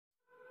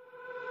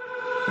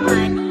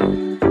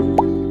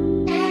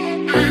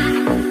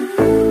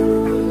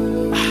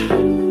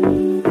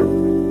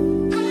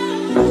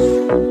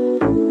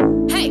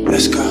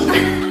Let's go.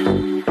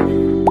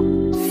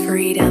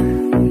 Freedom.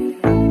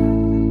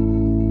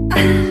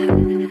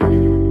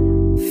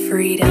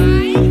 Freedom.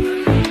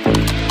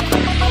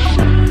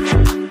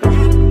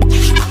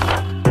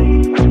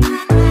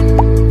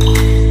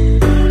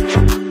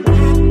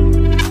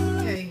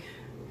 Okay,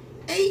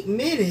 8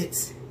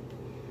 minutes.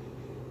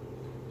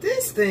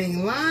 This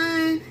thing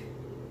line.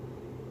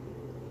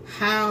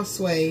 How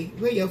sway?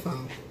 Where your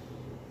phone?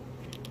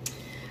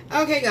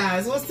 Okay,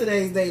 guys, what's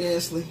today's date,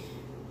 Ashley?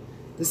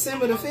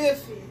 December the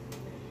 5th.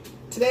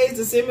 Today's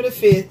December the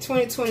 5th,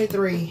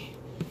 2023.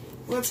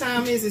 What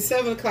time is it?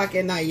 7 o'clock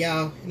at night,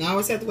 y'all. And I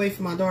always have to wait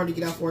for my daughter to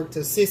get off work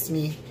to assist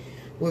me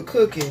with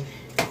cooking.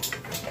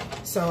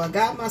 So I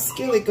got my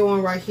skillet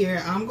going right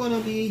here. I'm going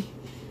to be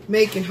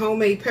making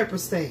homemade pepper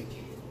steak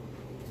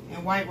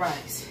and white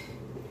rice.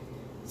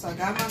 So I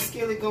got my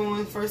skillet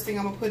going. First thing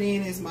I'm going to put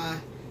in is my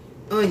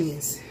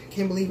onions.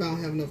 Can't believe I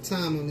don't have enough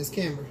time on this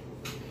camera.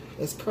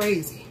 That's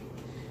crazy.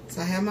 So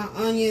I have my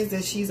onions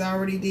that she's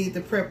already did the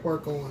prep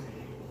work on.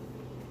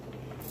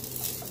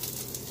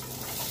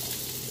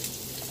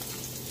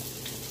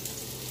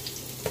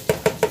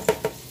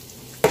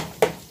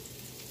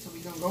 So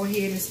we're going to go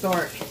ahead and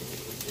start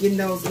getting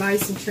those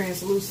nice and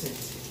translucent.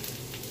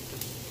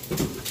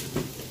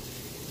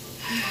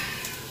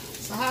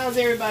 So how's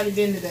everybody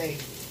been today?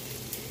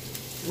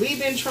 We've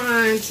been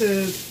trying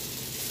to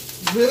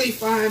really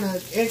find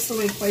an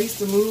excellent place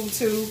to move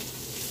to.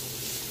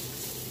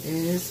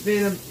 And it's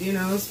been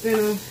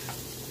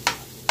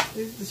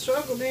the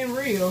struggle been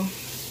real,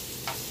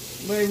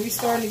 but we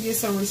starting to get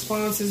some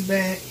responses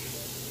back.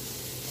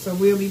 So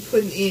we'll be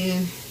putting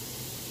in,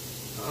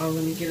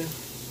 let me get a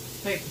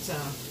paper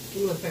towel.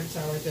 Give me a paper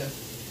towel right there.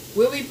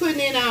 We'll be putting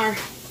in our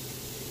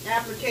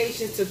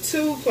applications to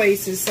 2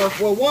 places. So,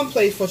 well, 1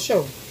 place for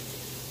sure.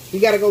 We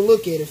got to go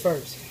look at it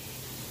first.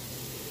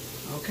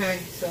 Okay,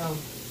 so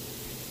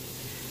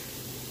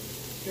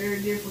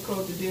very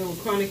difficult to deal with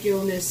chronic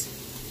illness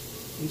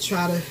and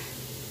try to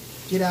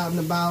get out and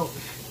about.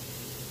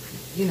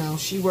 You know,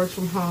 she works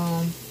from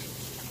home.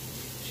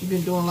 She's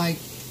been doing like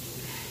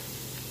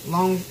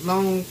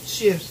long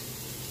shifts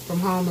from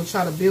home to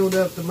try to build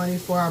up the money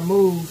for our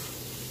move.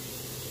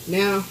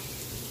 Now,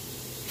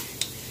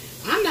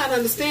 I'm not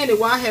understanding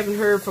why I haven't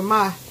heard from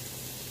my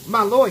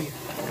lawyer.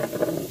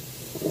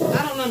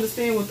 I don't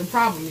understand what the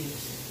problem is.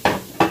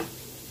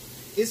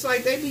 It's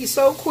like they be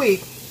so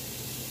quick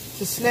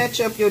to snatch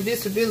up your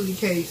disability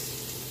case,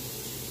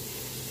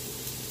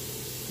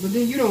 but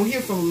then you don't hear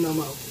from them no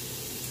more.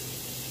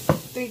 I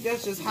think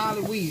that's just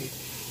highly weird.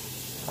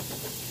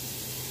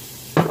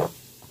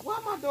 Why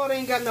my daughter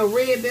ain't got no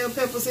red bell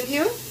peppers in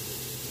here?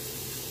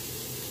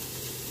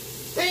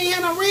 They ain't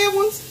had no red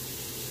ones?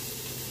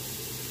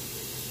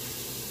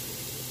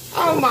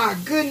 Oh my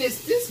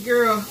goodness, this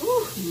girl,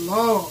 oh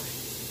Lord.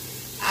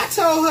 I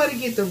told her to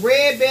get the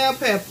red bell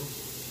pepper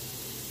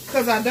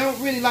because I don't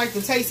really like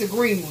the taste of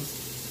green ones.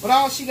 But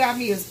all she got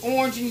me is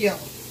orange and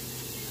yellow.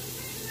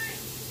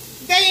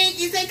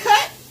 Is they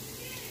cut?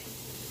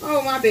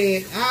 Oh, my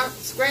bad. I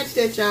scratched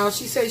that, y'all.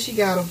 She said she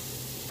got them.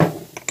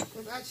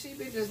 Because she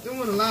been just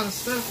doing a lot of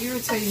stuff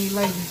irritating me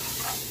lately.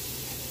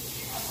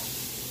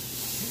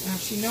 Now,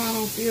 she know I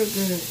don't feel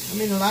good.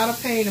 I'm in a lot of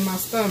pain in my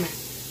stomach.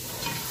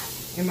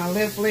 In my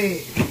left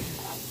leg.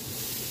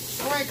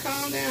 All right,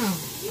 calm down.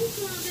 You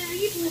calm down.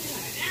 You do it.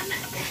 I'm not.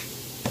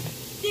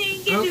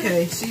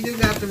 Okay, she do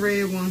got the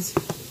red ones.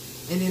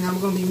 And then I'm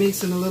going to be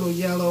mixing a little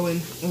yellow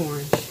and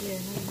orange. Yeah,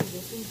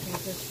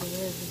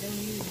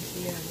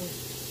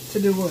 to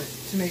do what?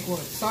 To make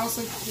what?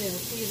 Salsa? Yeah,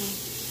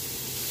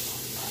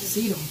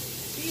 Seed them.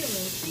 Seed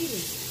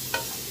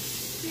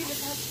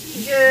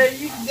Yeah,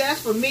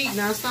 that's for meat.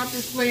 Now stop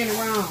just playing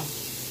around.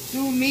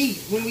 Do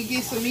meat. When we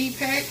get some meat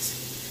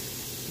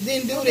packs,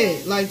 then do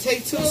that. Like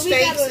take 2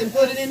 steaks and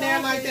put it in there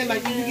like that.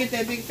 Like you get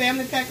that big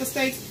family pack of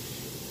steaks.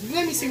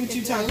 Let me see what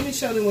you talking. Let me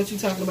show them what you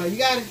talking about. You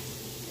got it?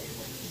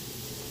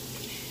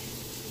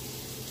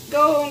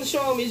 Go on and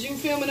show them. Is you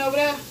filming over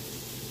there?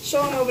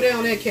 Show them over there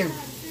on that camera.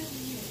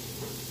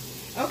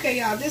 Okay,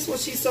 y'all. This is what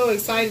she's so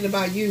excited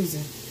about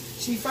using.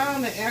 She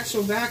found the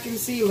actual vacuum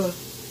sealer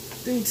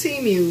through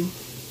Temu.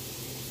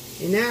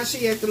 And now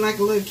she acting like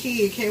a little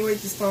kid. Can't wait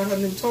to start her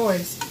new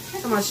toys.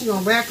 Talking about she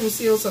gonna vacuum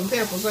seal some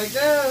peppers. Like,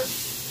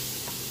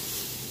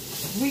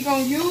 we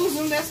gonna use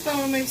them. That's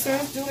gonna make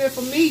sense. Do that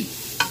for meat.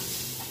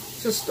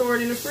 To store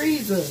it in the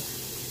freezer.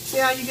 See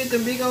how you get the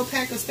big old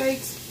pack of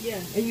steaks? Yeah.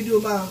 And you do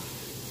about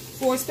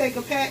 4 steak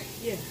a pack?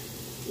 Yeah.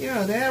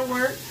 Yeah, that'll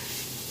work.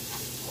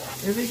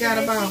 If we got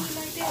about...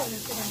 Like that,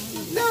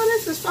 no,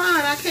 this is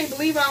fine. I can't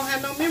believe I don't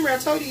have no memory. I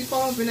told you these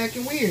phones been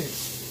acting weird.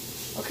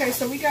 Okay,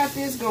 so we got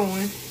this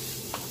going.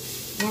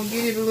 We're gonna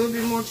get it a little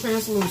bit more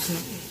translucent.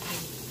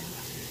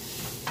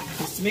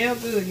 It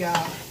smells good,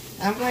 y'all.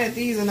 I'm glad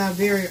these are not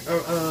very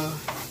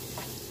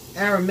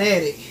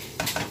aromatic.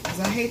 Because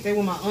I hate that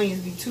when my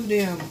onions be too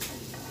damn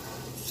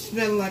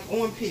smelling like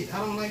armpit. I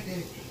don't like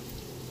that.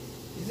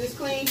 Is this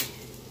clean?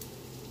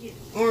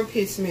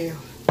 Armpit smell.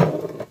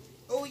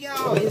 Oh,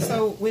 y'all, and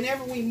so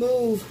whenever we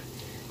move,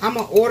 I'm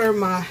gonna order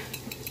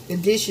the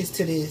dishes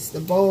to this, the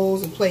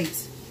bowls and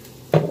plates,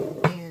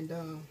 and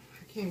I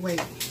can't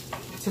wait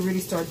to really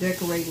start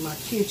decorating my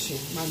kitchen,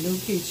 my new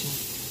kitchen.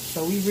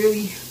 So we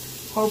really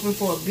hoping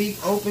for a big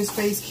open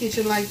space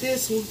kitchen like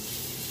this one.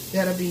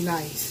 That'll be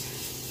nice.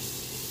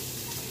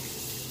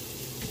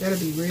 That'll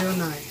be real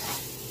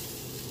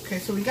nice. Okay,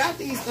 so we got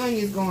these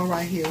onions going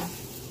right here,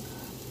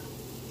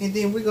 and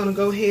then we're gonna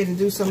go ahead and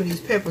do some of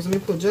these peppers. Let me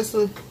put just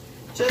a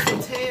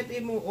tad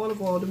bit more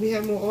olive oil. Do we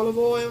have more olive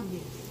oil?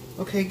 Yes.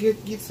 Okay,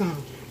 get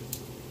some.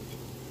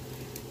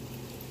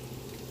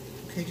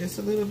 Okay, just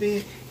a little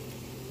bit.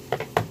 I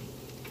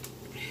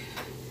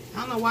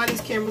don't know why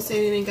this camera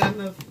saying it ain't got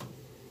enough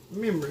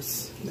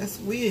members. That's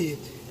weird.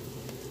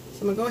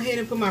 So I'm gonna go ahead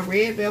and put my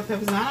red bell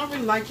peppers. Now, I don't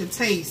really like the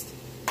taste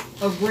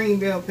of green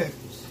bell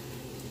peppers,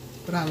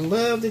 but I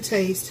love the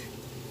taste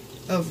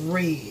of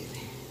red.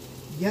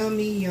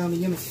 Yummy, yummy,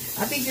 yummy.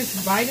 I think it's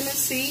vitamin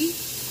C.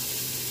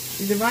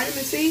 Is it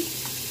vitamin C?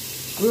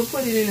 We'll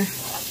put it in a...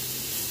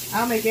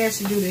 I'll make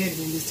Ashley do the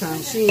editing this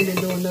time. She ain't been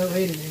doing no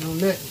editing on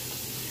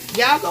nothing.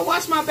 Y'all go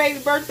watch my baby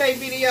birthday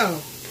video.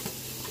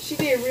 She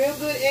did real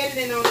good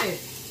editing on that.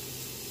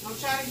 I'm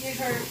trying to get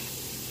her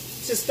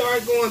to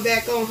start going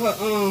back on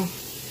her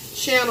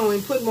channel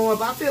and put more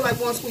up. I feel like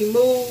once we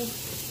move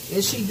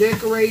and she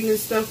decorating and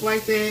stuff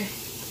like that,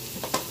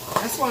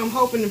 that's why I'm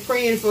hoping and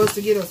praying for us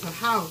to get us a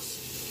house.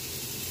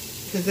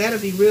 Because that'll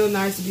be real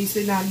nice to be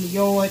sitting out in the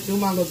yard, do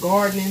my little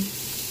gardening.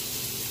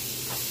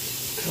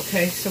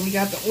 Okay, so we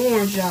got the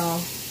orange, y'all.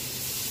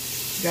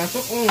 Got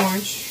the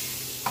orange.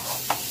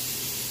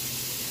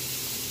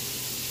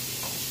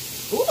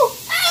 Ooh!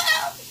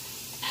 Ow!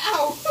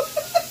 Ow!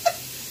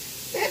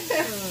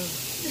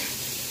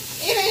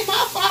 It ain't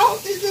my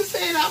fault. It's just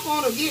saying I'm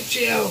on a gift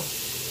show.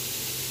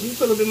 Let me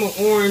put a little bit more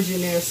orange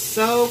in there.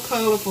 So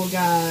colorful,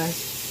 guys.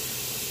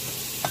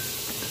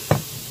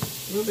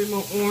 A little bit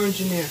more orange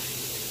in there.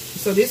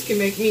 So this can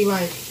make me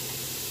like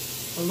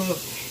a little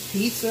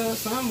pizza or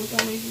something.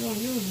 What make you gonna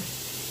use it?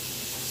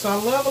 So I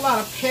love a lot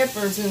of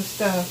peppers and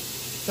stuff.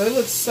 So it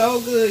looks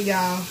so good,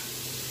 y'all.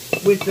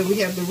 With we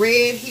have the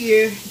red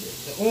here,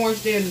 the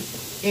orange there,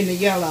 and the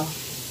yellow.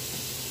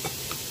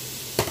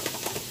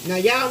 Now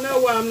y'all know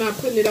why I'm not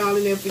putting it all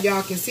in there for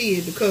y'all can see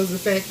it, because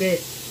of the fact that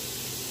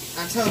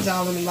I told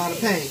y'all I'm in a lot of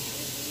pain.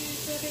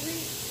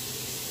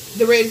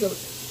 The red is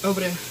over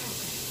there.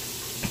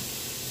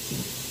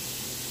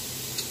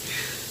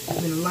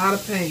 I'm in a lot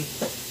of pain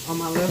on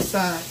my left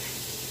side.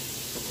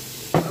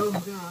 Oh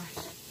gosh.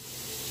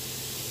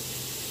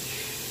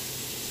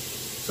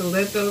 So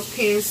let those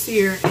pans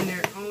sear in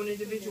their own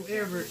individual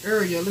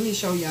area. Let me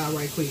show y'all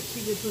right quick.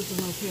 She just put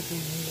some more pepper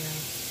in there.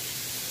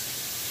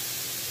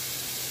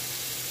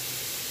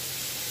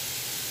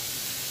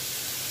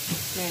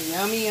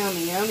 Yummy,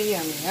 yummy, yummy,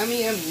 yummy,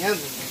 yummy, yummy, yummy.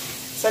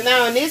 So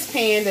now in this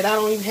pan that I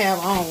don't even have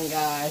on,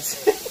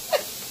 guys.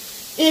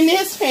 In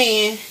this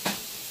pan,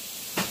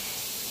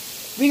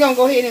 we're gonna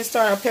go ahead and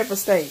start our pepper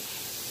steak.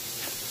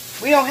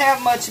 We don't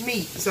have much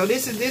meat, so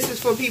this is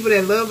for people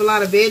that love a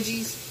lot of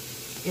veggies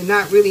and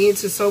not really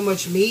into so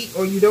much meat,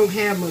 or you don't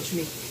have much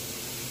meat.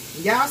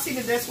 Y'all see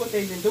that that's what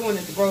they've been doing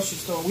at the grocery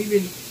store. We've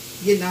been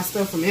getting our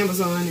stuff from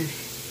Amazon, and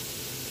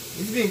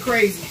it's been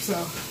crazy. So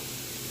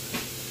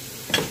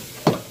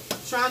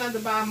try not to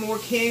buy more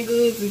canned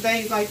goods and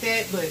things like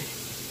that, but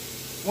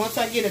once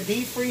I get a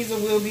deep freezer,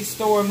 we'll be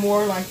storing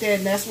more like that,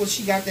 and that's what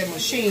she got that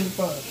machine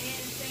for.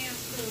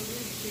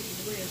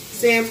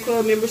 Sam's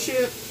Club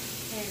membership.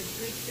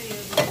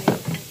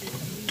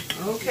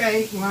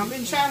 Okay, well, I've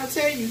been trying to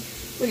tell you.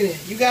 Look at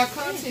that. You got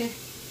content.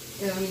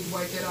 Yeah, I need to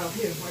wipe that off.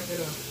 Here, wipe that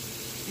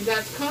off. You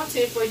got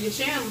content for your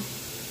channel.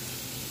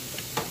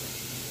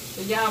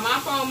 So, y'all, my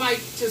phone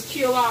might just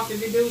kill off.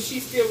 If it do,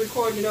 she's still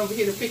recording it over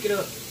here to pick it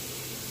up.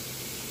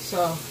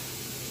 So,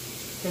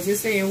 because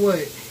it's saying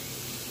what?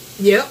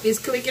 Yep, it's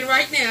clicking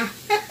right now.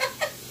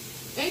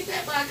 Ain't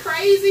that about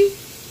crazy?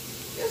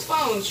 This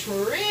phone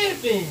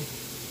tripping.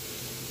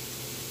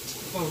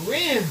 For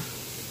real.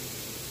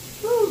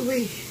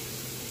 Ooh-wee.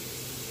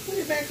 Put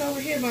it back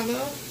over here, my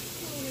love.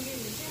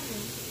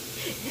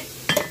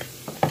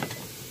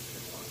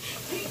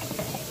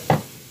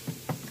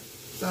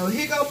 So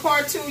here go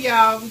part 2,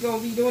 y'all. We're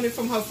going to be doing it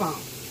from her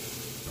phone.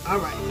 All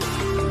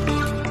right.